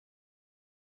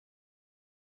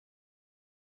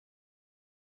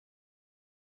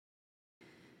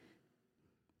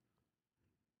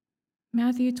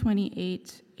Matthew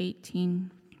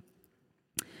 28:18.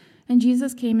 And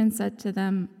Jesus came and said to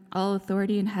them, "All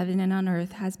authority in heaven and on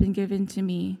earth has been given to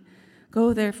me.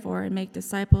 Go therefore and make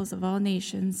disciples of all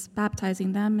nations,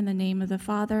 baptizing them in the name of the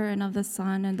Father and of the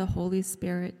Son and the Holy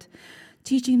Spirit,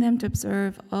 teaching them to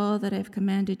observe all that I have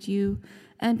commanded you.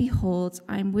 And behold,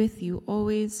 I am with you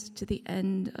always to the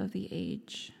end of the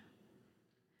age."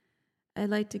 I'd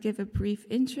like to give a brief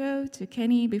intro to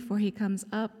Kenny before he comes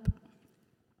up.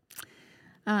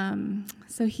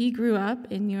 So he grew up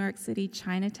in New York City,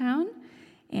 Chinatown,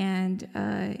 and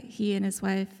he and his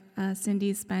wife,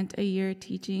 Cindy, spent a year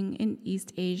teaching in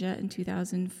East Asia in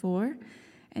 2004.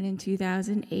 And in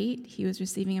 2008, he was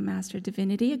receiving a Master of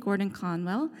Divinity at Gordon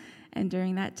Conwell. And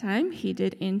during that time, he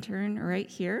did intern right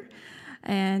here.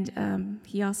 And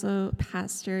he also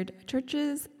pastored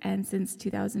churches. And since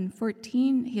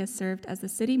 2014, he has served as the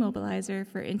city mobilizer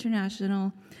for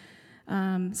International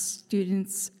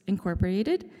Students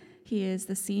Incorporated. He is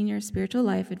the senior spiritual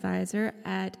life advisor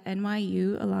at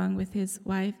NYU along with his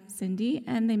wife, Cindy,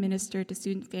 and they minister to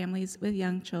student families with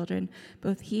young children,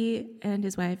 both he and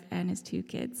his wife and his 2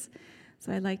 kids.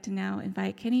 So I'd like to now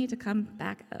invite Kenny to come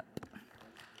back up.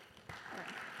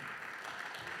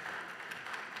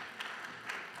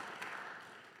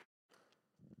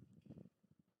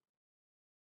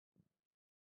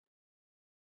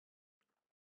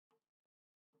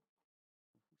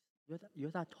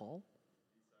 You're that tall?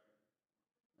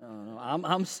 No,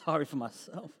 I'm sorry for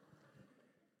myself.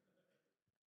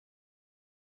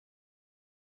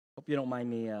 Hope you don't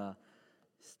mind me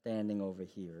standing over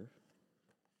here.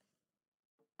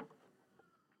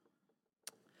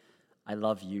 I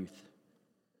love youth.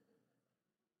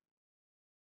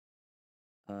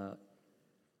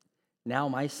 Now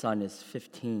my son is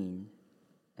 15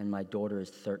 and my daughter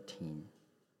is 13.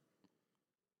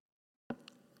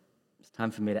 It's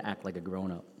time for me to act like a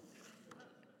grown-up.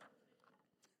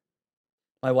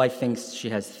 My wife thinks she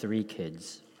has 3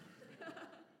 kids.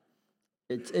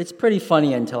 It's pretty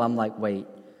funny until I'm like, wait,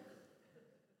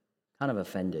 kind of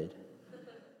offended.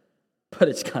 But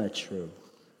it's kind of true.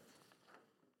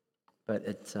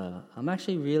 But I'm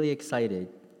actually really excited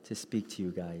to speak to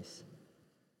you guys.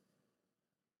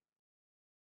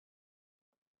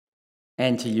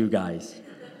 And to you guys.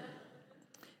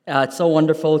 It's so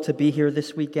wonderful to be here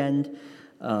this weekend.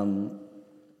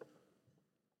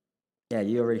 Yeah,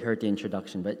 you already heard the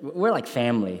introduction, but we're like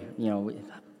family. You know, we've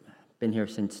been here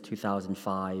since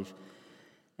 2005.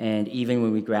 And even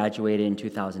when we graduated in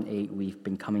 2008, we've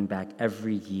been coming back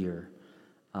every year.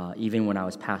 Even when I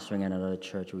was pastoring at another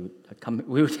church, we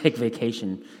would take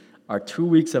vacation. Our 2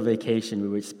 weeks of vacation, we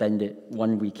would spend it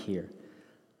 1 week here.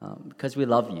 Because we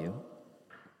love you.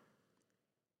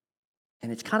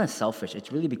 And it's kind of selfish.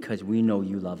 It's really because we know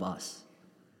you love us.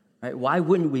 Right? Why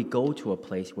wouldn't we go to a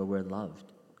place where we're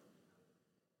loved?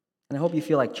 And I hope you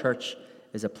feel like church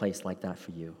is a place like that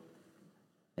for you,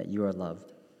 that you are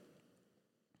loved.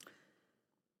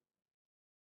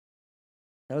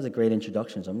 That was a great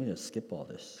introduction, so I'm going to skip all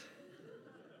this.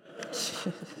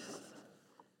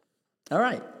 All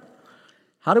right.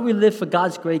 How do we live for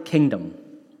God's great kingdom?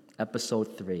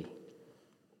 Episode 3.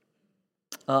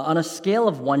 On a scale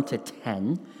of 1 to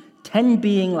 10, 10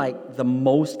 being like the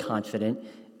most confident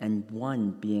and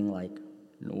 1 being like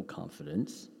no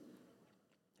confidence,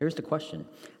 here's the question.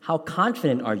 How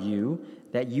confident are you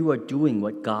that you are doing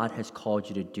what God has called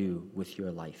you to do with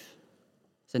your life?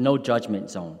 It's a no judgment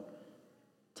zone.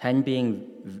 10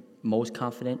 being most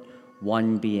confident,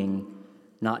 1 being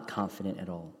not confident at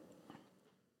all.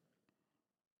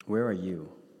 Where are you?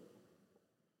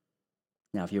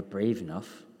 Now, if you're brave enough,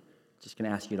 I'm just going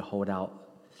to ask you to hold out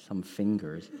some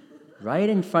fingers right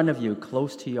in front of you,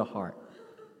 close to your heart.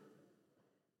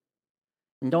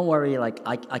 And don't worry, like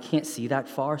I can't see that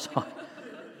far, so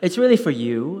it's really for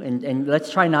you. And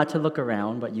let's try not to look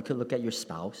around, but you could look at your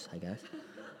spouse, I guess.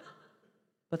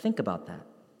 But think about that.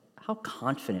 How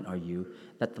confident are you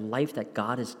that the life that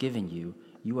God has given you,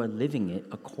 you are living it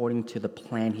according to the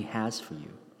plan He has for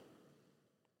you?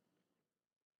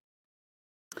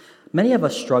 Many of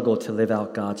us struggle to live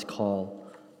out God's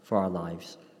call for our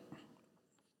lives.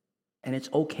 And it's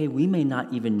okay, we may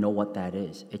not even know what that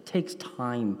is. It takes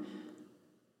time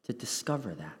to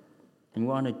discover that. And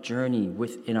we're on a journey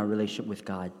in our relationship with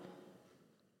God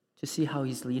to see how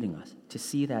He's leading us, to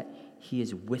see that He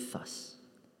is with us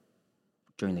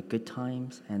during the good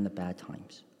times and the bad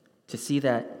times, to see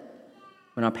that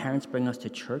when our parents bring us to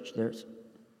church,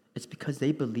 it's because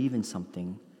they believe in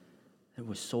something that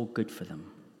was so good for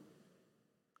them.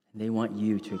 And they want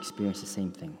you to experience the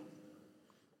same thing.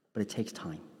 But it takes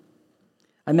time.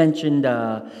 I mentioned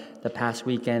the past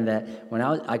weekend that when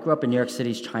I grew up in New York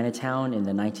City's Chinatown in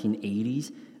the 1980s,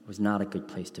 it was not a good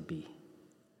place to be.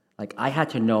 Like, I had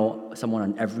to know someone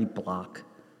on every block,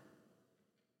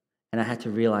 and I had to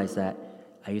realize that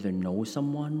I either know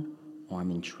someone or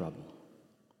I'm in trouble.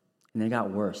 And it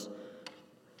got worse.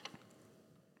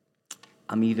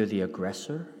 I'm either the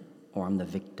aggressor or I'm the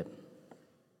victim.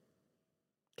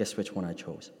 Guess which one I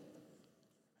chose?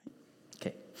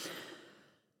 Okay.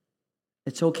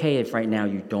 It's okay if right now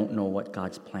you don't know what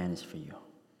God's plan is for you.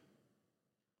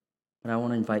 But I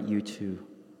want to invite you to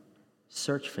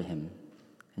search for him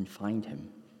and find him.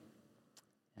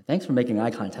 Thanks for making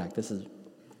eye contact.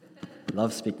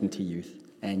 Love speaking to youth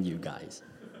and you guys.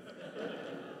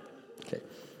 Okay.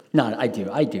 No, I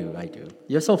do.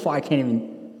 You're so far I can't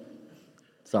even.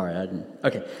 Sorry, I didn't.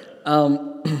 Okay.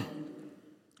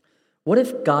 What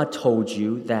if God told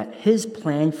you that his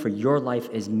plan for your life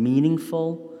is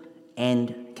meaningful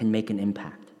and can make an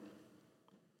impact,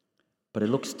 but it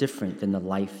looks different than the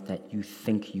life that you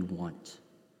think you want?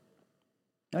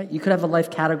 Right? You could have a life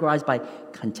categorized by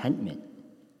contentment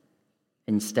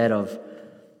instead of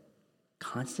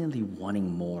constantly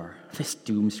wanting more. This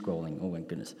doom scrolling, oh my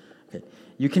goodness. Okay.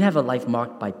 You can have a life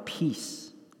marked by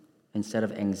peace instead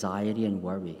of anxiety and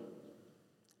worry.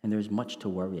 And there's much to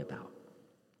worry about.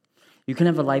 You can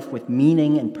have a life with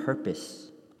meaning and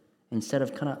purpose instead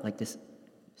of kind of like this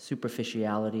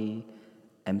superficiality,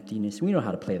 emptiness. We know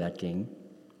how to play that game.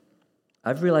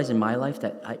 I've realized in my life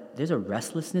that there's a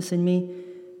restlessness in me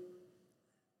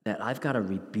that I've got to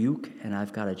rebuke and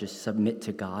I've got to just submit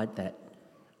to God that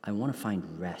I want to find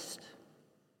rest.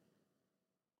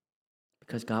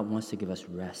 Because God wants to give us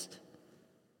rest.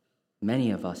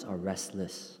 Many of us are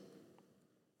restless.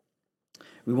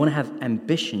 We want to have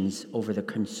ambitions over the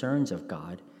concerns of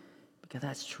God because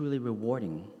that's truly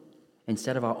rewarding.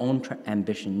 Instead of our own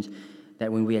ambitions,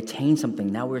 that when we attain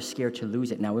something, now we're scared to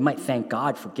lose it. Now, we might thank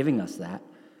God for giving us that,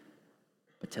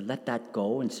 but to let that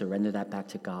go and surrender that back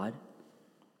to God,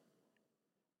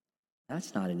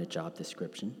 that's not in the job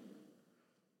description.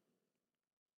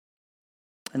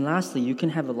 And lastly, you can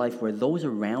have a life where those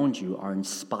around you are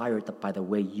inspired by the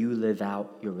way you live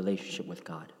out your relationship with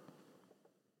God.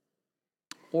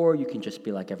 Or you can just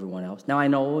be like everyone else. Now, I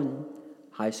know in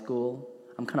high school,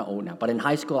 I'm kind of old now, but in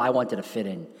high school, I wanted to fit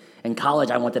in. In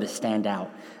college, I wanted to stand out.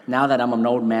 Now that I'm an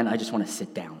old man, I just want to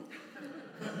sit down.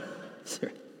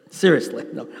 Seriously.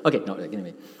 No. Okay, no,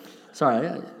 anyway.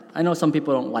 Sorry, I know some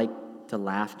people don't like to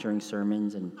laugh during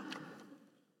sermons, and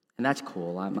that's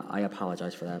cool. I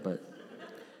apologize for that, but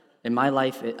in my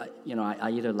life, I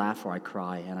either laugh or I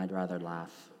cry, and I'd rather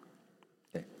laugh.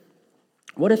 Okay.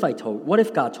 What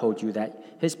if God told you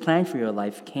that his plan for your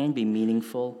life can be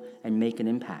meaningful and make an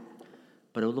impact,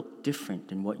 but it'll look different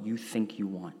than what you think you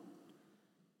want?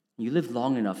 You live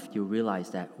long enough, you'll realize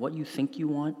that what you think you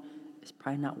want is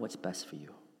probably not what's best for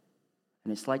you.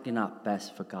 And it's likely not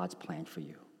best for God's plan for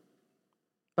you.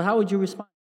 But how would you respond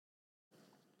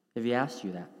if he asked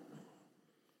you that?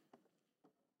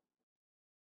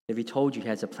 If he told you he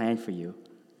has a plan for you?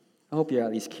 I hope you're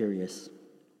at least curious.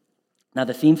 Now,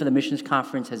 the theme for the missions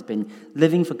conference has been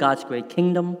living for God's great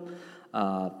kingdom.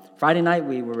 Friday night,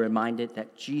 we were reminded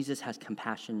that Jesus has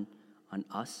compassion on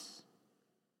us.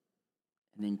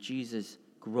 And then Jesus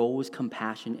grows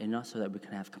compassion in us so that we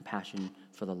can have compassion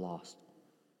for the lost.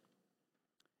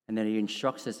 And then he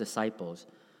instructs his disciples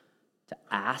to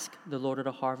ask the Lord of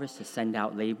the harvest to send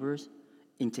out laborers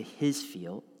into his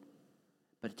field.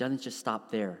 But it doesn't just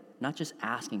stop there. Not just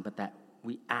asking, but that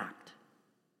we act.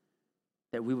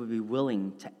 That we would be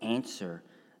willing to answer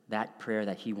that prayer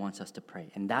that he wants us to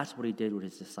pray. And that's what he did with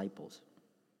his disciples.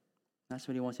 That's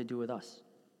what he wants to do with us.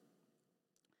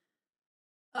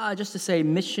 Just to say,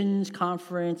 missions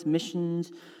conference,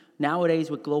 missions, nowadays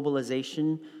with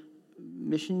globalization,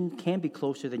 mission can be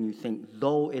closer than you think,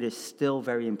 though it is still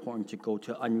very important to go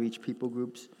to unreached people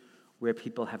groups where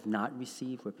people have not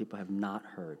received, where people have not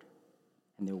heard,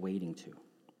 and they're waiting to.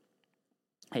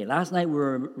 Hey, last night we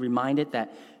were reminded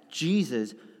that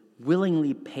Jesus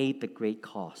willingly paid the great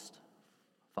cost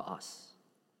for us.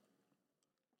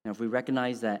 Now, if we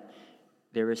recognize that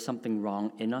there is something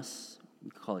wrong in us, you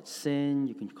can call it sin,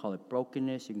 you can call it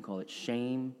brokenness, you can call it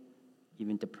shame,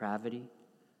 even depravity,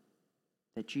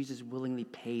 that Jesus willingly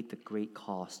paid the great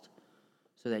cost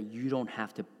so that you don't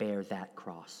have to bear that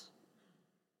cross.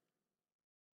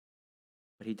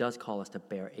 But he does call us to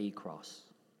bear a cross.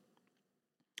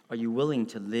 Are you willing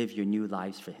to live your new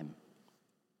lives for him?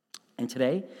 And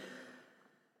today,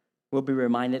 we'll be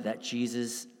reminded that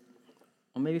Jesus,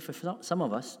 or maybe for some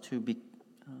of us to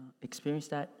experience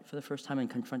that for the first time and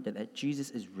confront that Jesus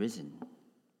is risen.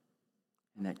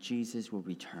 and that Jesus will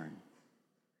return.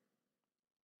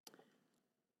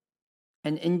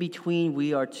 And in between,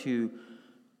 we are to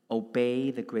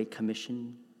obey the Great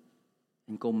Commission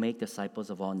and go make disciples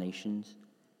of all nations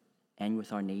and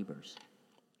with our neighbors.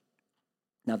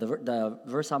 Now, the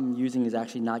verse I'm using is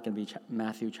actually not going to be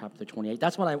Matthew chapter 28.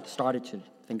 That's what I started to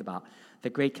think about, the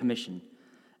Great Commission.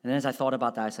 And then as I thought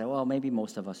about that, I said, well, maybe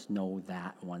most of us know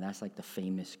that one. That's like the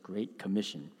famous Great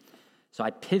Commission. So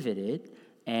I pivoted,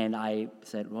 and I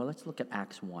said, well, let's look at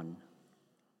Acts 1.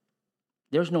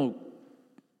 There's no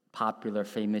popular,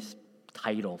 famous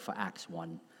title for Acts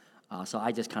 1. So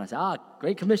I just kind of said,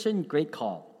 Great Commission, great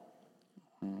call.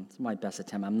 It's my best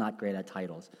attempt. I'm not great at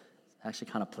titles. It's actually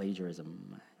kind of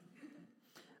plagiarism.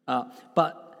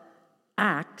 But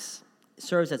Acts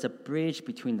serves as a bridge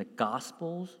between the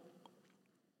Gospels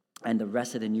and the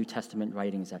rest of the New Testament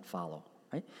writings that follow.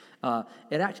 Right?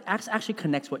 Acts actually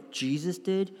connects what Jesus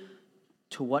did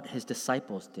to what his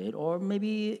disciples did, or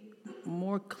maybe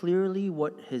more clearly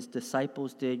what his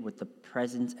disciples did with the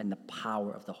presence and the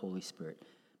power of the Holy Spirit.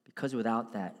 Because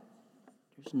without that,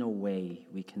 there's no way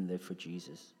we can live for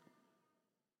Jesus.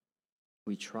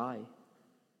 We try,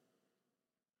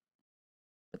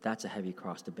 but that's a heavy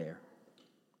cross to bear.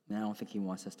 And I don't think he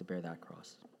wants us to bear that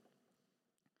cross.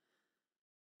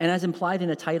 And as implied in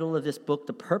the title of this book,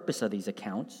 the purpose of these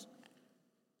accounts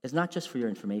is not just for your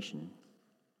information,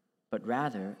 but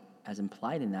rather, as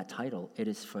implied in that title, it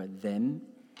is for them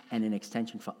and an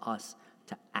extension for us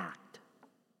to act.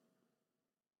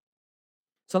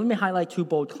 So let me highlight two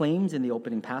bold claims in the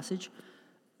opening passage.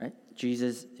 Right?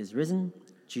 Jesus is risen.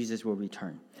 Jesus will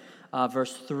return.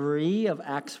 Verse 3 of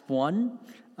Acts 1,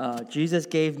 Jesus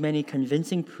gave many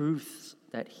convincing proofs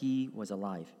that he was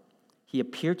alive. He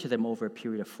appeared to them over a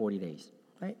period of 40 days.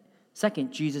 Right?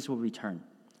 Second, Jesus will return.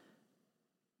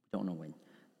 Don't know when.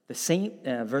 The same,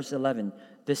 verse 11,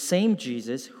 the same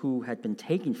Jesus who had been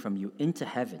taken from you into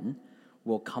heaven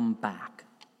will come back.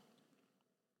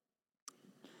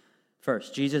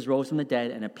 First, Jesus rose from the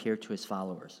dead and appeared to his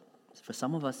followers. For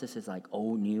some of us, this is like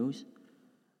old news,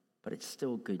 but it's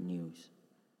still good news.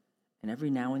 And every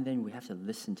now and then, we have to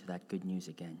listen to that good news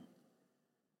again.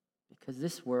 Because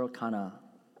this world kind of,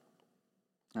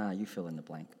 you fill in the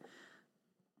blank.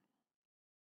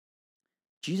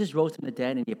 Jesus rose from the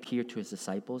dead and he appeared to his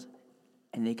disciples,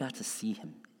 and they got to see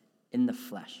him in the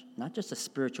flesh, not just a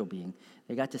spiritual being.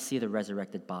 They got to see the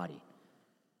resurrected body.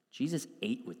 Jesus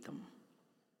ate with them.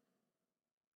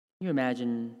 Can you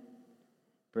imagine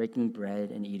breaking bread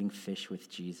and eating fish with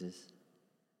Jesus,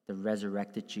 the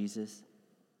resurrected Jesus?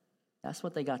 That's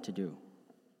what they got to do.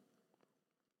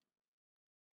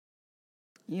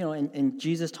 You know, and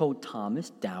Jesus told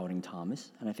Thomas, doubting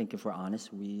Thomas, and I think if we're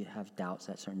honest, we have doubts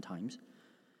at certain times,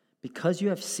 because you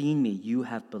have seen me, you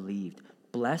have believed.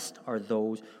 Blessed are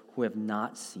those who have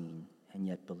not seen and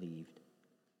yet believed.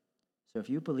 So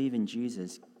if you believe in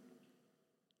Jesus,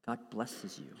 God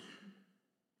blesses you.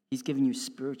 He's giving you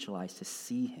spiritual eyes to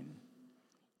see him,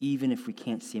 even if we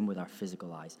can't see him with our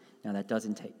physical eyes. Now, that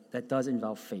does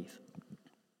involve faith.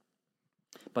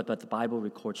 But the Bible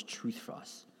records truth for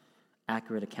us,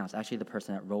 accurate accounts. Actually, the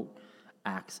person that wrote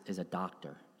Acts is a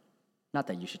doctor. Not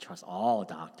that you should trust all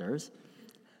doctors.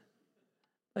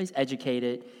 But he's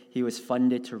educated. He was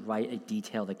funded to write a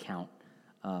detailed account,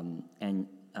 and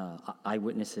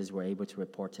eyewitnesses were able to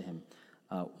report to him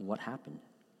what happened.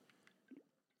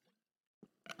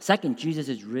 Second, Jesus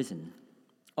is risen.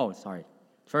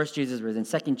 First, Jesus is risen.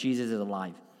 Second, Jesus is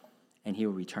alive, and he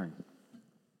will return.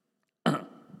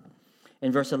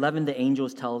 In verse 11, the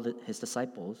angels tell his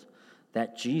disciples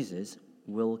that Jesus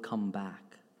will come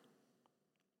back.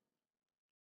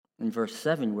 In verse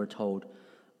 7, we're told,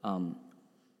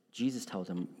 Jesus tells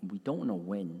them, we don't know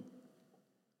when.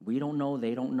 We don't know,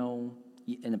 they don't know.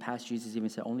 In the past, Jesus even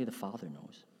said, only the Father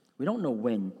knows. We don't know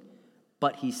when,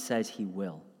 but he says he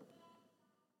will.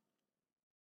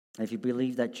 And if you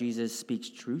believe that Jesus speaks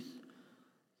truth,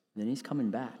 then he's coming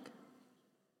back.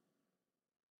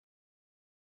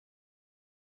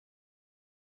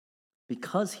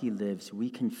 Because he lives, we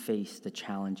can face the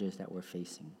challenges that we're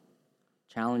facing.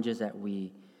 Challenges that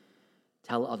we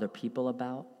tell other people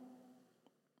about,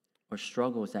 or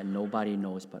struggles that nobody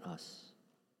knows but us.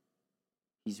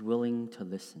 He's willing to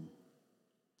listen.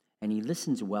 And he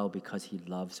listens well because he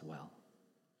loves well.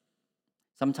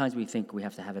 Sometimes we think we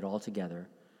have to have it all together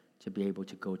to be able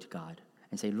to go to God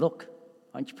and say, look,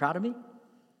 aren't you proud of me?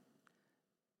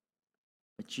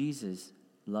 But Jesus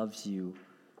loves you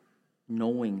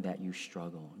knowing that you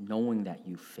struggle, knowing that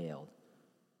you failed,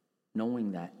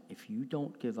 knowing that if you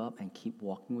don't give up and keep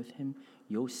walking with him,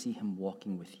 you'll see him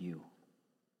walking with you.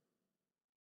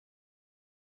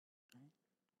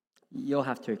 You'll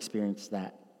have to experience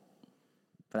that,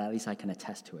 but at least I can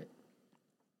attest to it.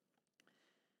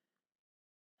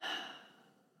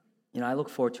 I look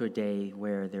forward to a day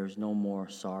where there's no more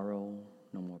sorrow,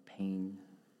 no more pain,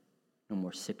 no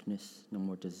more sickness, no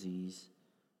more disease,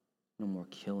 no more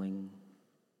killing,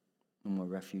 no more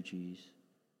refugees,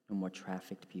 no more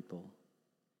trafficked people.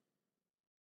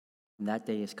 And that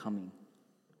day is coming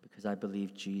because I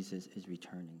believe Jesus is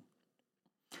returning.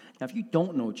 Now, if you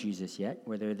don't know Jesus yet,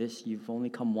 whether you've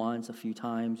only come once, a few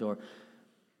times, or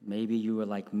maybe you were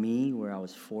like me, where I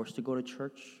was forced to go to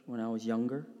church when I was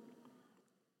younger,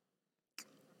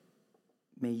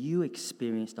 may you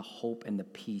experience the hope and the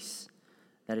peace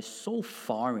that is so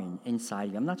foreign inside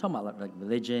of you. I'm not talking about like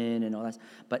religion and all that,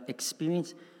 but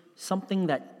experience something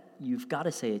that you've got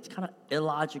to say, it's kind of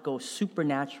illogical,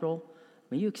 supernatural.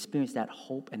 May you experience that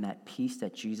hope and that peace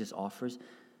that Jesus offers,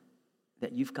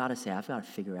 that you've got to say, I've got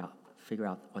to figure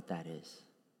out what that is.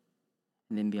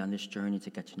 And then be on this journey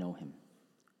to get to know him.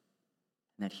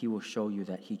 And that he will show you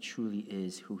that he truly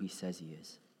is who he says he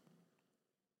is.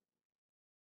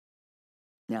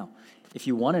 Now, if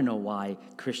you want to know why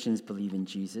Christians believe in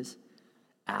Jesus,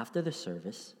 after the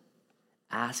service,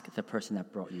 ask the person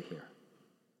that brought you here.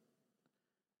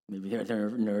 Maybe they're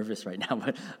nervous right now,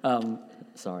 but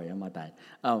sorry, my bad.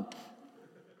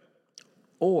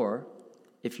 Or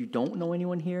if you don't know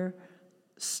anyone here,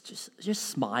 just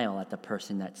smile at the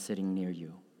person that's sitting near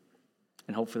you,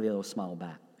 and hopefully they'll smile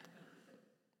back.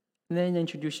 And then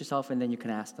introduce yourself, and then you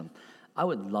can ask them. I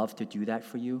would love to do that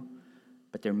for you,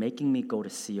 but they're making me go to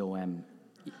COM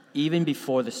even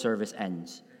before the service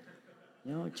ends.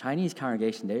 Chinese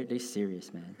congregation, they're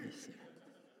serious, man. They're serious.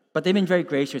 But they've been very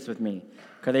gracious with me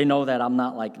because they know that I'm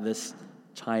not like this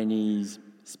Chinese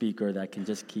speaker that can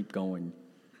just keep going.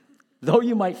 Though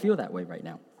you might feel that way right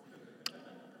now.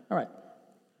 All right.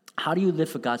 How do you live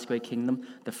for God's great kingdom?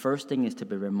 The first thing is to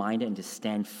be reminded and to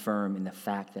stand firm in the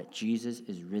fact that Jesus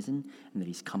is risen and that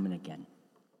he's coming again.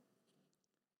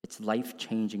 It's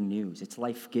life-changing news. It's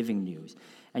life-giving news.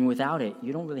 And without it,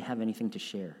 you don't really have anything to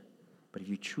share. But if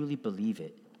you truly believe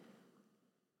it,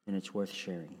 then it's worth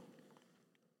sharing.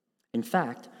 In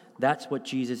fact, that's what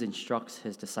Jesus instructs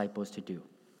his disciples to do.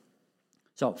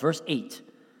 So, verse 8.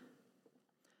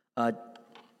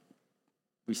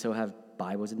 We still have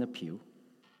Bibles in the pew.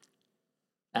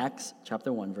 Acts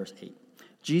chapter 1, verse 8.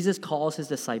 Jesus calls his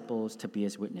disciples to be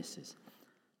his witnesses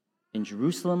in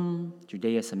Jerusalem,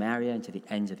 Judea, Samaria, and to the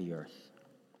ends of the earth.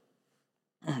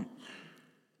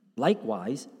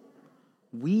 Likewise,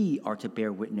 we are to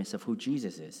bear witness of who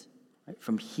Jesus is, right?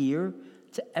 From here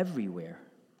to everywhere,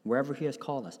 wherever he has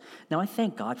called us. Now, I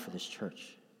thank God for this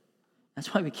church.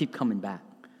 That's why we keep coming back.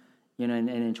 And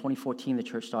in 2014, the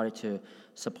church started to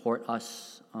support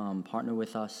us, partner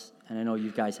with us. And I know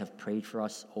you guys have prayed for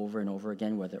us over and over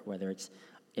again, whether it's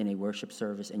in a worship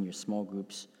service, in your small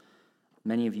groups.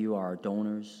 Many of you are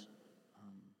donors.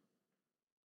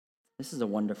 This is a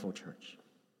wonderful church.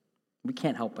 We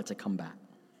can't help but to come back.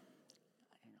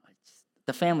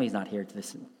 The family's not here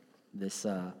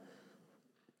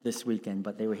this weekend,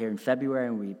 but they were here in February,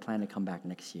 and we plan to come back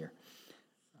next year.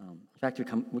 In fact,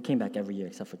 we came back every year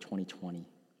except for 2020.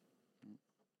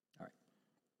 All right.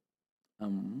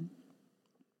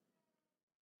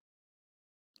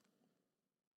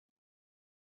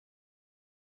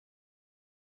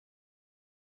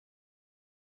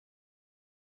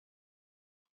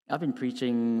 I've been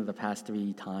preaching the past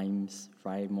 3 times,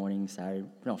 Friday night,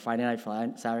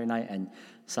 Saturday night, and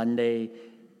Sunday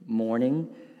morning,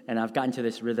 and I've gotten to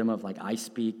this rhythm of I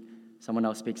speak, someone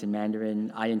else speaks in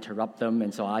Mandarin, I interrupt them,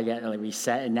 and so I get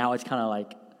reset, and now it's kind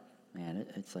of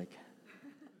it's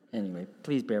anyway,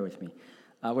 please bear with me.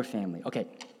 We're family. Okay.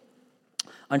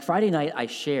 On Friday night, I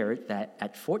shared that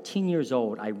at 14 years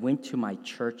old, I went to my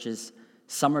church's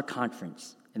summer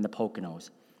conference in the Poconos.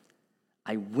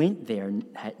 I went there,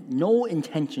 had no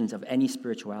intentions of any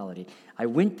spirituality. I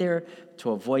went there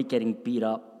to avoid getting beat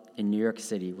up in New York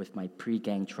City with my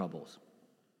pre-gang troubles.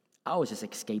 I was just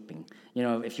escaping.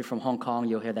 If you're from Hong Kong,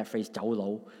 you'll hear that phrase, "Chau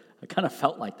lo." I kind of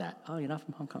felt like that. Oh, you're not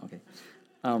from Hong Kong? Okay.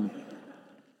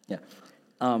 Yeah.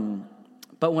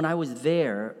 But when I was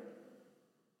there,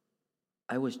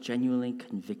 I was genuinely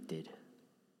convicted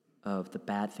of the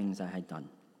bad things I had done.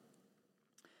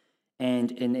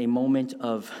 And in a moment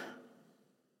of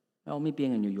me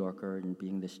being a New Yorker and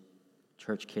being this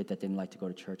church kid that didn't like to go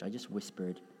to church, I just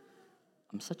whispered,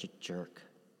 "I'm such a jerk."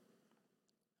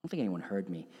 I don't think anyone heard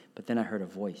me, but then I heard a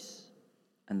voice,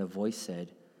 and the voice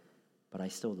said, "But I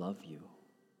still love you."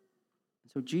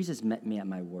 So Jesus met me at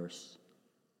my worst.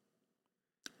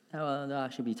 Now, there'll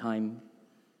actually be time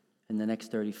in the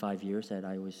next 35 years that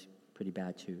I was pretty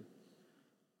bad too.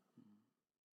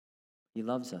 He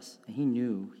loves us, and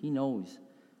he knows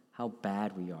how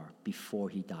bad we are before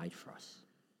he died for us.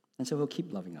 And so he'll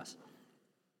keep loving us.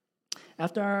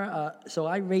 So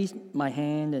I raised my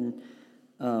hand and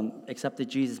accepted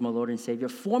Jesus, my Lord and Savior.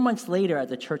 4 months later at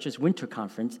the church's winter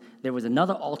conference, there was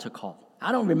another altar call.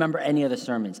 I don't remember any of the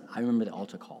sermons. I remember the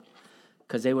altar call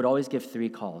because they would always give 3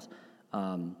 calls.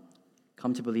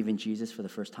 Come to believe in Jesus for the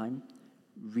first time,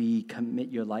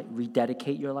 recommit your life,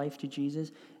 rededicate your life to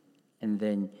Jesus, and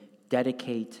then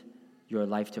dedicate your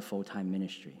life to full-time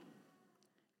ministry.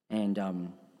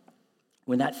 And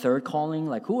when that third calling,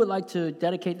 like who would like to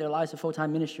dedicate their lives to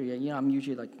full-time ministry? I'm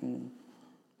usually like,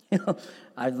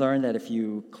 I've learned that if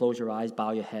you close your eyes,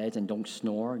 bow your heads, and don't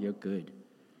snore, you're good.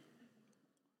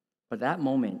 But that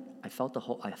moment, I felt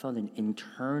an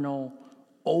internal,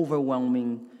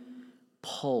 overwhelming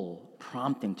pull,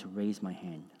 prompting to raise my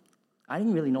hand. I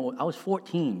didn't really know. I was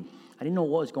 14. I didn't know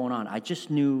what was going on. I just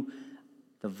knew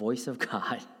the voice of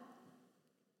God.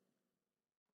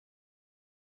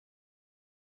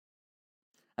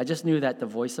 I just knew that the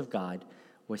voice of God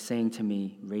was saying to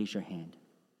me, raise your hand.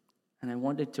 And I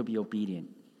wanted to be obedient.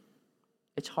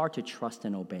 It's hard to trust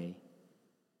and obey.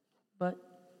 But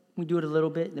we do it a little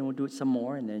bit, then we'll do it some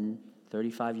more, and then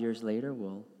 35 years later,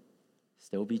 we'll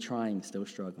still be trying, still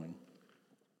struggling.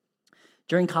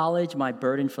 During college, my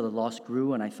burden for the lost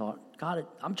grew, and I thought, God,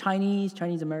 I'm Chinese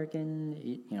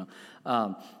American,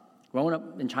 growing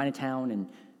up in Chinatown, and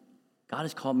God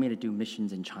has called me to do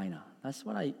missions in China. That's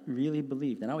what I really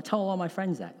believed, and I would tell all my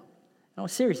friends that. I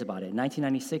was serious about it. In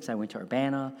 1996, I went to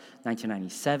Urbana.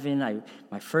 1997,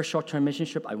 my first short-term mission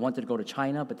trip, I wanted to go to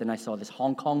China, but then I saw this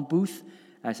Hong Kong booth,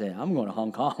 and I said, I'm going to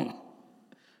Hong Kong.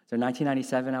 So in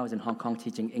 1997, I was in Hong Kong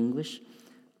teaching English,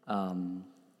 and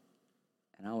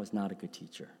I was not a good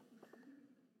teacher.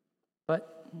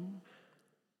 But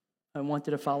I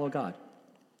wanted to follow God.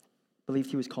 Believed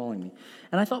he was calling me.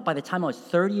 And I thought by the time I was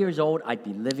 30 years old, I'd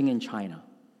be living in China.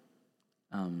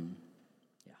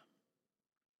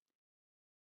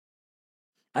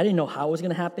 I didn't know how it was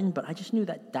going to happen, but I just knew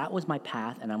that that was my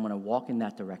path, and I'm going to walk in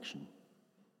that direction.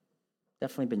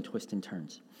 Definitely been twists and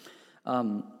turns.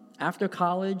 After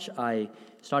college, I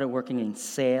started working in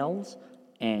sales,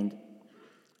 and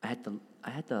I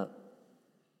had the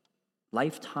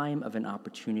lifetime of an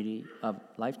opportunity of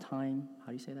lifetime. How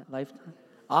do you say that? Lifetime.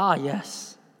 Ah,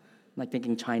 yes. I'm like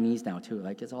thinking Chinese now too.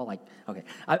 Like it's all like okay.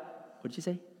 What did you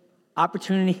say?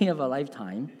 Opportunity of a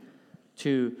lifetime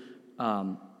to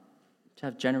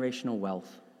have generational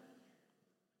wealth.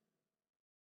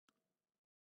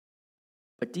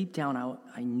 But deep down,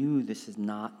 I knew this is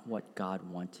not what God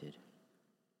wanted.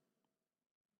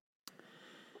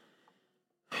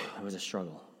 It was a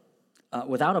struggle.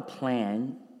 Without a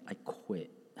plan, I quit.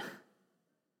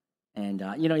 And,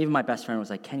 even my best friend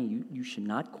was like, Kenny, you should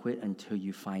not quit until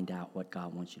you find out what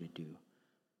God wants you to do.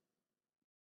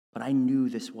 But I knew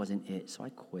this wasn't it, so I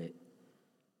quit.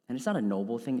 And it's not a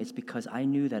noble thing. It's because I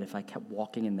knew that if I kept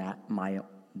walking in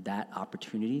that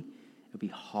opportunity, it would be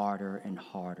harder and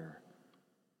harder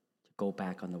to go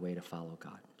back on the way to follow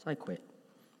God. So I quit.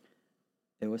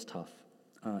 It was tough.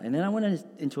 And then I went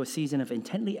into a season of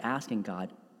intently asking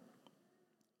God,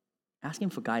 asking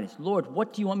for guidance. Lord,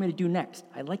 what do you want me to do next?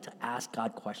 I like to ask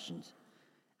God questions,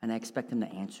 and I expect him to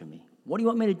answer me. What do you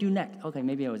want me to do next? Okay,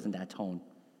 maybe I was in that tone.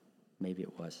 Maybe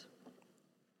it was.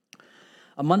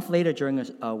 A month later, during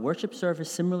a worship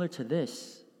service similar to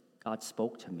this, God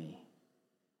spoke to me.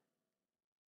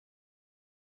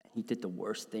 He did the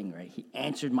worst thing, right? He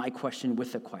answered my question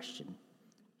with a question.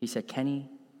 He said, Kenny,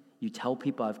 you tell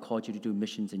people I've called you to do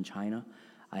missions in China.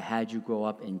 I had you grow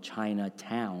up in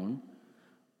Chinatown.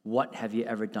 What have you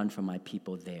ever done for my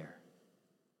people there?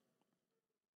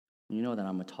 You know that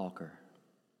I'm a talker.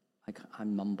 I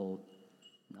mumbled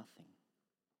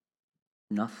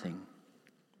nothing.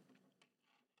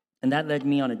 And that led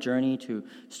me on a journey to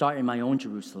start in my own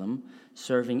Jerusalem,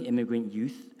 serving immigrant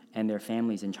youth and their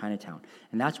families in Chinatown.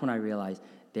 And that's when I realized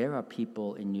there are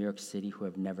people in New York City who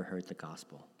have never heard the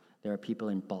gospel. There are people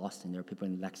in Boston, there are people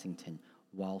in Lexington,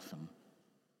 Waltham,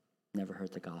 never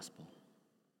heard the gospel.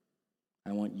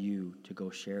 I want you to go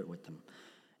share it with them.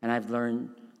 And I've learned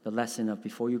the lesson of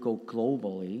before you go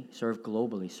globally, serve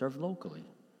locally.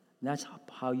 And that's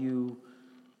how you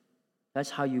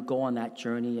go on that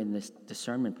journey in this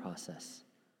discernment process.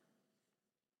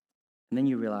 And then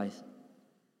you realize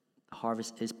the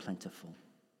harvest is plentiful,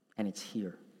 and it's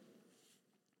here.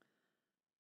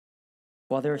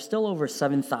 While there are still over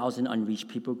 7,000 unreached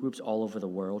people groups all over the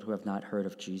world who have not heard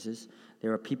of Jesus,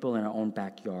 there are people in our own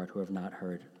backyard who have not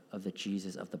heard of the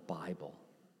Jesus of the Bible.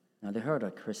 Now, they heard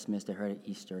of Christmas, they heard of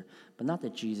Easter, but not the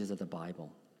Jesus of the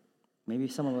Bible. Maybe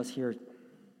some of us here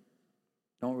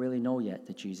don't really know yet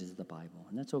the Jesus of the Bible.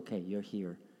 And that's okay. You're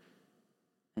here.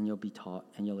 And you'll be taught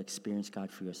and you'll experience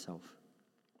God for yourself.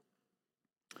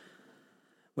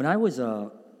 When I was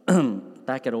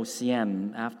back at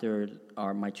OCM, after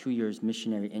my 2 years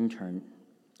missionary intern,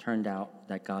 turned out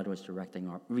that God was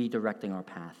redirecting our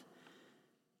path.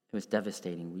 It was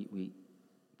devastating.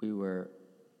 We were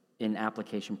in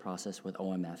application process with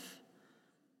OMF,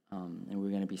 and we were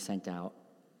going to be sent out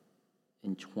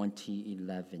in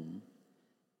 2011.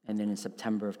 And then in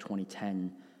September of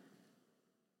 2010,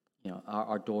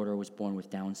 our daughter was born with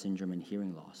Down syndrome and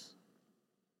hearing loss.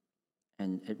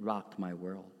 And it rocked my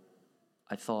world.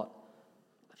 I've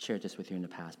shared this with you in the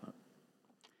past, but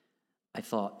I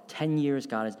thought 10 years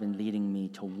God has been leading me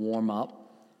to warm up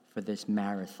for this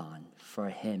marathon for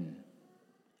Him.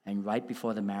 And right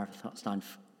before the marathon,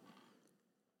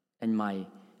 and my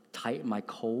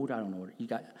code, I don't know what you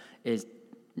got,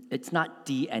 it's not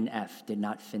DNF, did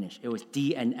not finish. It was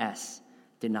DNS,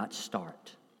 did not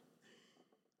start.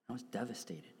 I was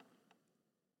devastated.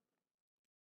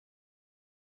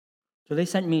 So they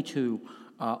sent me to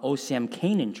OCM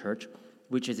Canaan Church,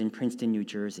 which is in Princeton, New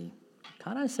Jersey.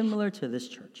 Kind of similar to this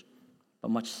church,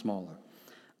 but much smaller.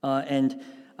 And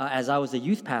as I was a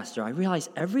youth pastor, I realized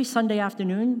every Sunday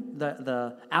afternoon,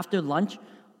 after lunch,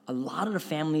 a lot of the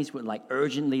families would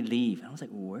urgently leave. And I was like,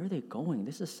 where are they going?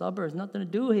 This is suburbs, nothing to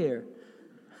do here.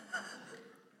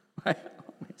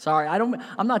 Sorry,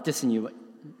 I'm not dissing you, but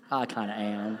I kind of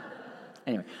am.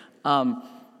 Anyway,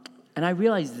 and I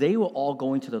realized they were all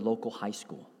going to the local high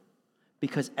school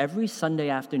because every Sunday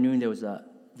afternoon there was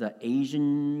the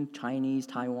Asian, Chinese,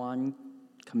 Taiwan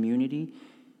community.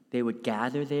 They would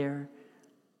gather there,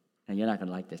 and you're not going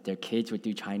to like this. Their kids would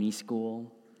do Chinese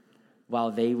school while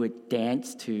they would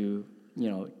dance to,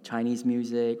 Chinese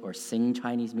music or sing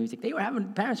Chinese music.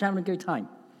 Parents were having a good time,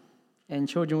 and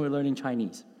children were learning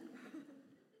Chinese.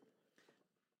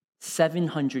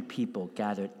 700 people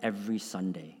gathered every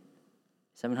Sunday.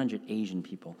 700 Asian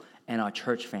people, and our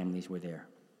church families were there.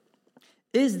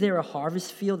 Is there a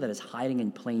harvest field that is hiding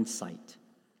in plain sight? It's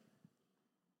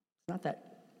not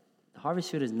that. The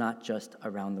harvest field is not just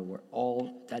around the world,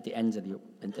 all at the ends of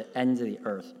the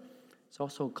earth. It's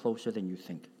also closer than you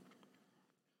think.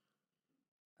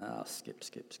 I'll skip.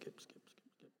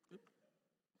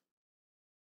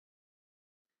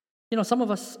 Some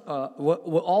of us, we're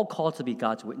all called to be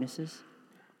God's witnesses.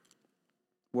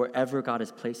 Wherever God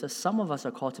has placed us, some of us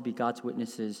are called to be God's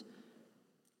witnesses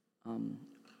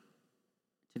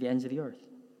to the ends of the earth,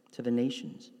 to the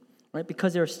nations, right?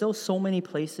 Because there are still so many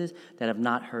places that have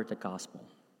not heard the gospel.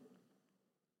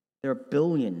 There are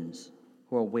billions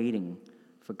who are waiting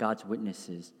for God's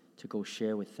witnesses to go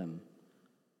share with them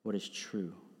what is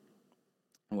true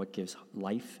and what gives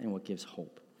life and what gives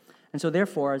hope. And so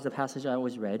therefore, as the passage I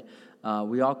always read,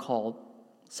 we are called,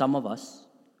 some of us,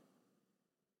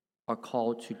 are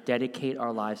called to dedicate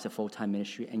our lives to full-time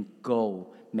ministry and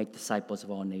go make disciples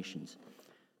of all nations.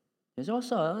 There's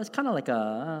also, it's kind of like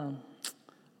a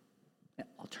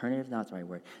alternative, not the right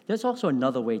word. There's also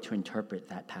another way to interpret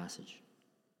that passage.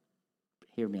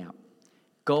 Hear me out.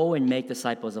 Go and make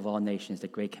disciples of all nations, the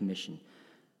Great Commission.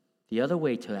 The other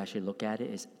way to actually look at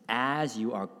it is as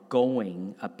you are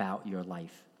going about your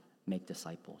life, make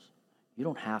disciples. You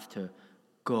don't have to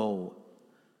go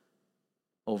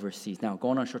overseas. Now,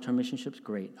 going on short-term mission trips,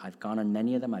 great. I've gone on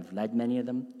many of them. I've led many of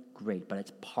them, great. But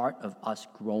it's part of us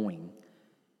growing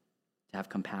to have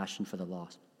compassion for the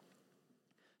lost.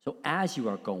 So as you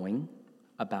are going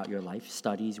about your life,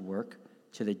 studies, work,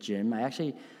 to the gym,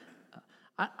 I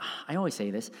always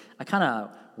say this. I kind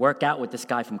of work out with this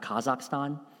guy from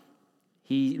Kazakhstan.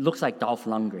 He looks like Dolph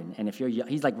Lundgren, and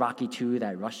he's like Rocky II,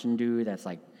 that Russian dude that's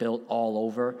built all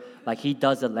over. He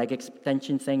does the leg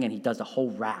extension thing, and he does the whole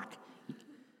rack.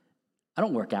 I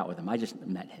don't work out with him. I just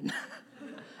met him.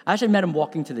 I actually met him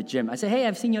walking to the gym. I said, hey,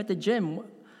 I've seen you at the gym,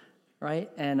 right?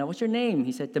 And what's your name?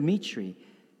 He said, Dimitri.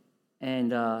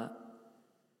 And I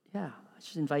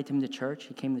just invited him to church.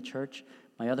 He came to church.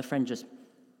 My other friend just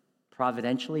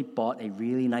providentially bought a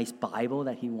really nice Bible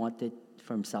that he wanted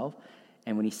for himself.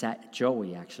 And when he sat,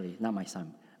 Joey actually, not my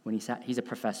son, he's a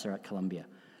professor at Columbia,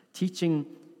 teaching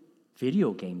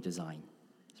video game design.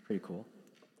 It's pretty cool.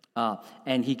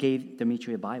 And he gave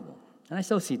Dimitri a Bible. And I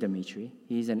still see Dimitri.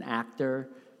 He's an actor,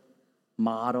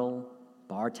 model,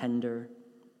 bartender.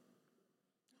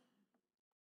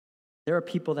 There are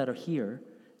people that are here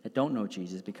that don't know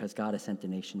Jesus because God has sent the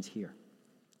nations here.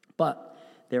 But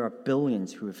there are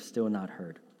billions who have still not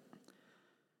heard.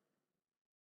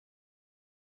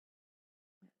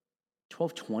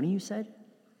 12:20, you said?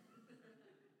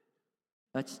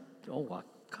 Oh my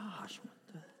gosh.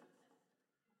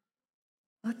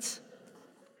 What?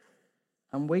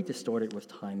 I'm way distorted with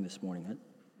time this morning.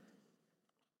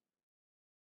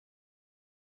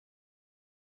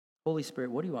 Holy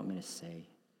Spirit, what do you want me to say?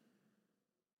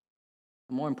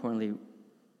 More importantly,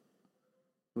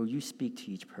 will you speak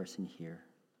to each person here?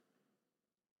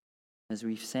 As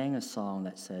we've sang a song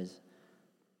that says,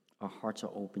 our hearts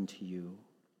are open to you,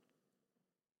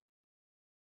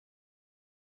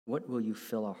 what will you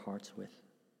fill our hearts with?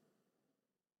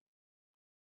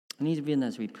 And even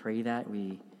as we pray that,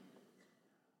 we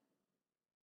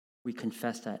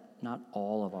confess that not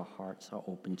all of our hearts are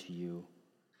open to you.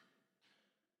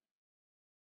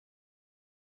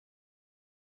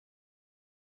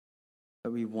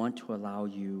 But we want to allow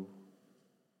you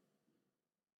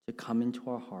to come into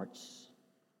our hearts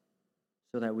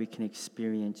so that we can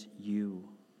experience you,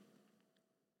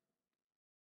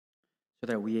 so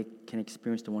that we can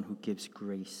experience the one who gives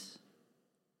grace,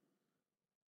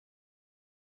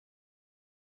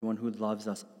 the one who loves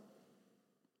us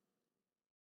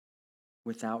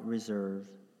without reserve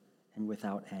and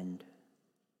without end.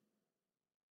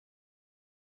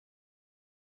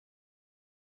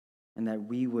 And that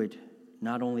we would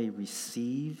not only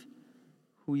receive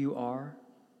who you are,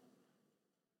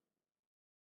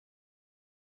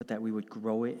 but that we would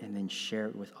grow it and then share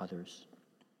it with others.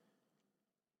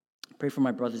 Pray for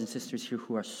my brothers and sisters here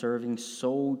who are serving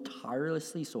so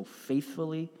tirelessly, so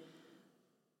faithfully.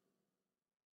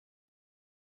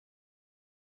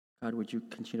 God, would you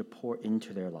continue to pour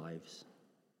into their lives?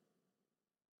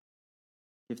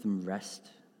 Give them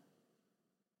rest.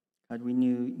 God, we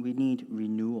need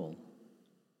renewal.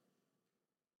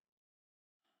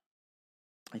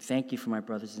 I thank you for my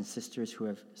brothers and sisters who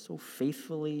have so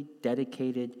faithfully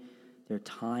dedicated their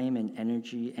time and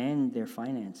energy and their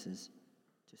finances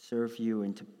to serve you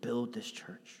and to build this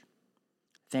church.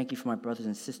 Thank you for my brothers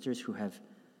and sisters who have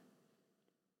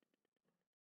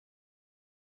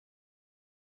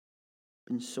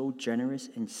been so generous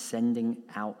in sending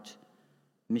out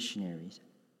missionaries,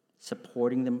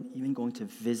 supporting them, even going to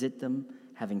visit them,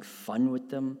 having fun with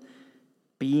them,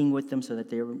 being with them so that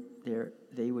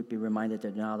they would be reminded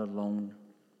they're not alone.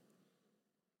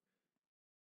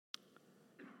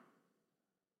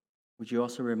 Would you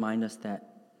also remind us that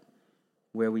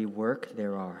where we work,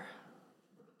 there are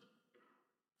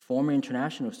former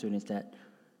international students that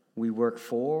we work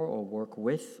for or work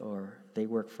with, or they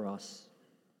work for us,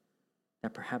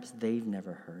 that perhaps they've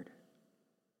never heard.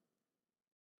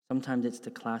 Sometimes it's the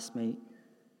classmate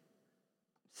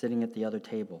sitting at the other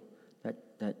table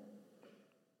that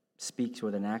speaks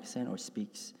with an accent or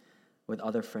speaks with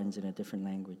other friends in a different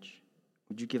language.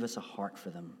 Would you give us a heart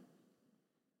for them?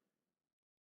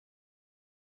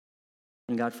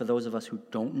 And God, for those of us who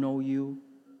don't know you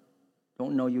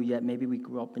yet, maybe we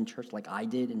grew up in church like I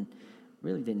did and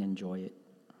really didn't enjoy it.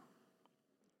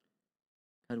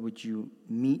 God, would you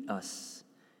meet us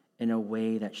in a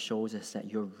way that shows us that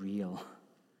you're real,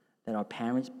 that our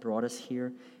parents brought us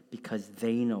here because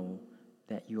they know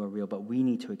that you are real, but we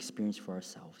need to experience for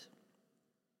ourselves.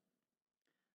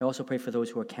 I also pray for those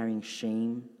who are carrying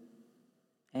shame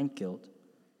and guilt,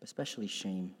 especially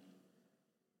shame.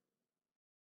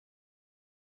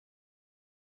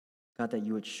 God, that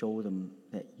you would show them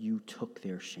that you took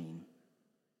their shame.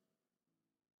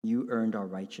 You earned our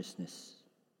righteousness.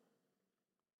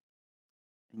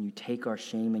 And you take our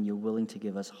shame and you're willing to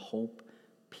give us hope,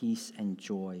 peace, and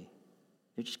joy.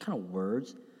 They're just kind of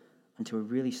words until we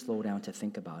really slow down to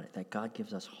think about it, that God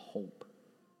gives us hope.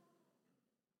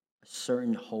 A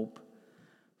certain hope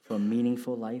for a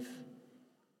meaningful life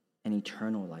and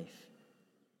eternal life.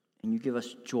 And you give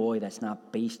us joy that's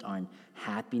not based on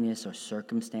happiness or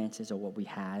circumstances or what we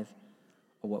have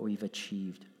or what we've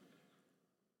achieved.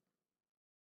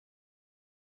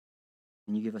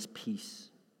 And you give us peace.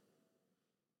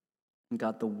 And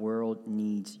God, the world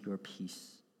needs your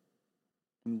peace.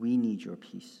 And we need your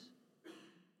peace.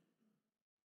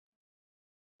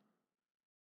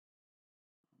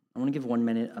 I want to give 1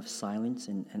 minute of silence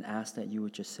and ask that you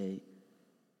would just say,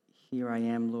 "Here I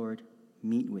am, Lord,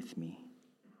 meet with me."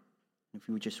 If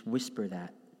you would just whisper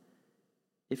that,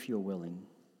 if you're willing.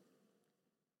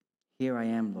 "Here I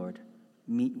am, Lord,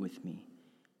 meet with me."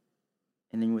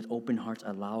 And then with open hearts,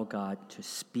 allow God to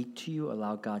speak to you,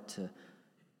 allow God to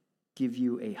give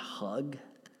you a hug,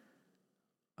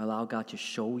 allow God to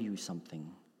show you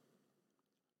something.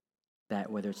 That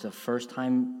whether it's the first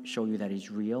time, show you that he's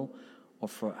real,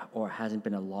 or it hasn't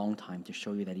been a long time to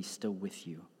show you that he's still with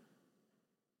you.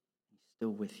 He's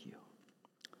still with you.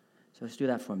 So let's do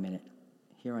that for a minute.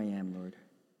 Here I am, Lord.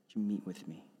 Would you meet with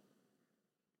me?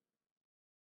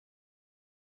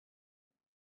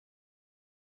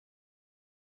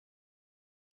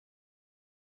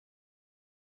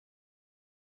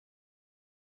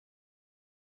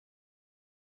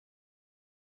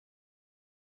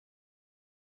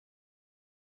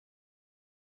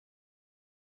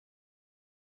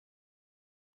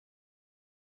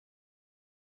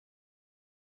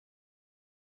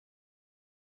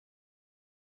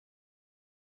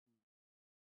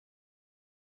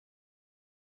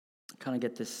 kind of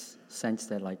get this sense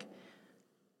that, like,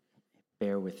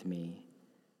 bear with me,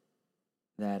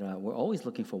 that we're always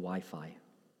looking for Wi-Fi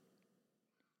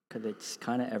because it's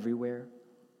kind of everywhere.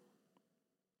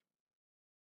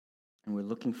 And we're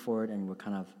looking for it, and we're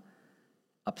kind of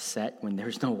upset when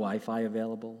there's no Wi-Fi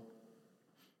available.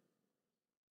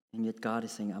 And yet God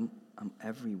is saying, I'm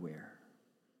everywhere.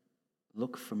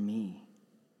 Look for me.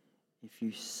 If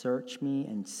you search me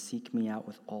and seek me out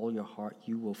with all your heart,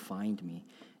 you will find me.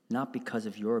 Not because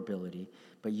of your ability,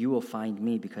 but you will find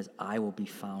me because I will be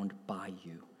found by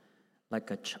you.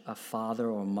 Like a father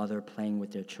or mother playing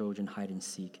with their children hide and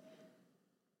seek.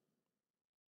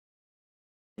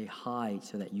 They hide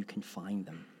so that you can find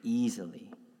them easily.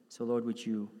 So Lord, would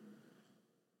you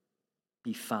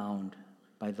be found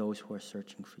by those who are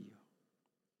searching for you?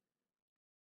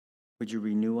 Would you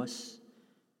renew us?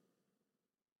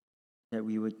 That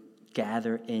we would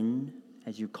gather in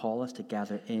as you call us to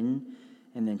gather in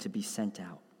and then to be sent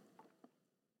out.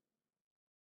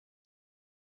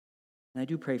 And I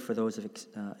do pray for those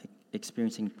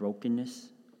experiencing brokenness.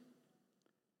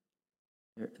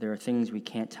 There are things we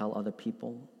can't tell other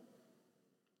people,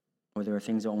 or there are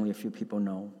things that only a few people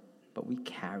know, but we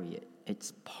carry it.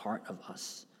 It's part of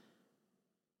us.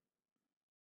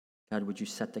 God, would you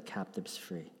set the captives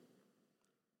free?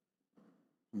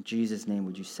 In Jesus' name,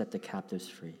 would you set the captives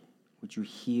free? Would you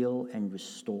heal and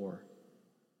restore?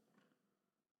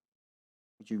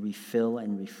 Would you refill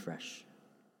and refresh?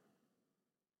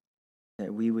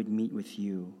 That we would meet with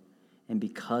you, and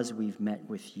because we've met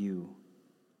with you,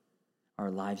 our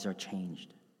lives are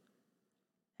changed.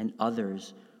 And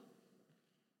others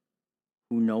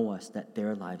who know us, that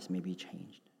their lives may be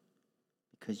changed.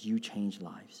 Because you change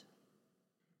lives.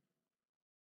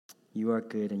 You are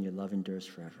good, and your love endures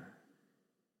forever.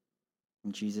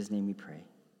 In Jesus' name we pray.